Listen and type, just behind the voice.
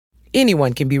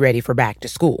Anyone can be ready for back to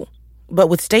school. But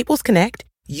with Staples Connect,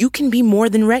 you can be more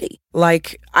than ready.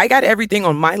 Like, I got everything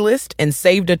on my list and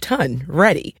saved a ton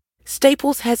ready.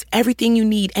 Staples has everything you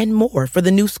need and more for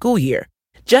the new school year.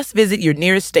 Just visit your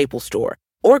nearest Staples store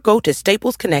or go to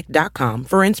staplesconnect.com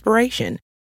for inspiration.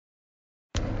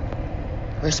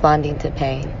 Responding to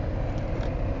pain.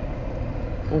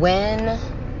 When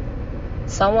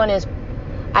someone is...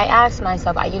 I asked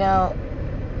myself, I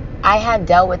had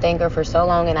dealt with anger for so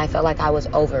long and I felt like I was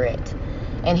over it.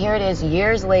 And here it is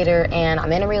years later and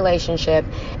I'm in a relationship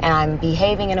and I'm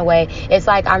behaving in a way. It's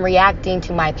like I'm reacting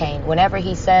to my pain. Whenever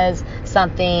he says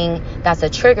something that's a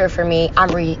trigger for me,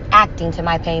 I'm reacting to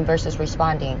my pain versus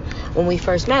responding. When we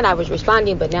first met, I was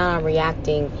responding, but now I'm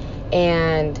reacting.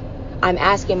 And I'm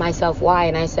asking myself why.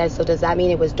 And I said, so does that mean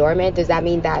it was dormant? Does that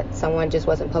mean that someone just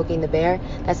wasn't poking the bear?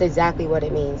 That's exactly what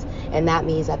it means. And that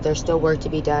means that there's still work to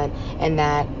be done and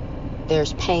that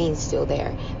there's pain still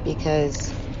there,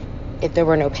 because if there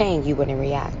were no pain, you wouldn't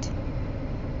react.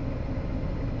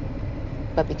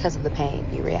 But because of the pain,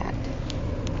 you react.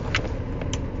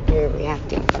 You're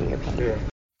reacting from your pain.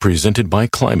 Presented by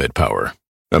Climate Power.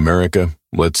 America,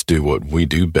 let's do what we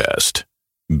do best.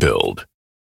 Build.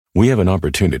 We have an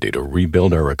opportunity to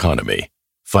rebuild our economy,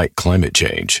 fight climate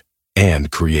change,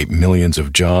 and create millions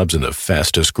of jobs in the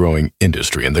fastest growing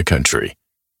industry in the country.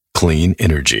 Clean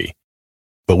energy.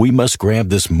 But we must grab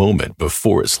this moment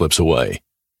before it slips away.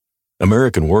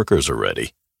 American workers are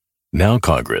ready. Now,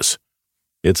 Congress,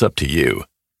 it's up to you.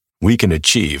 We can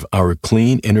achieve our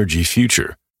clean energy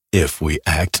future if we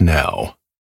act now.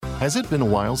 Has it been a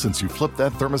while since you flipped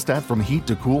that thermostat from heat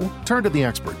to cool? Turn to the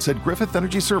experts at Griffith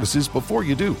Energy Services before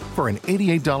you do for an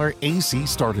 $88 AC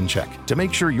start and check to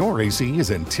make sure your AC is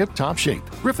in tip-top shape.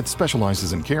 Griffith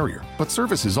specializes in Carrier, but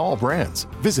services all brands.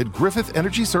 Visit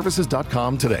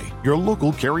GriffithEnergyServices.com today. Your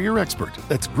local Carrier expert.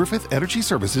 That's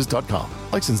GriffithEnergyServices.com.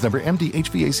 License number MD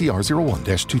HVACR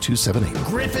 01-2278.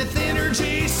 Griffith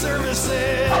Energy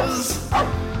Services.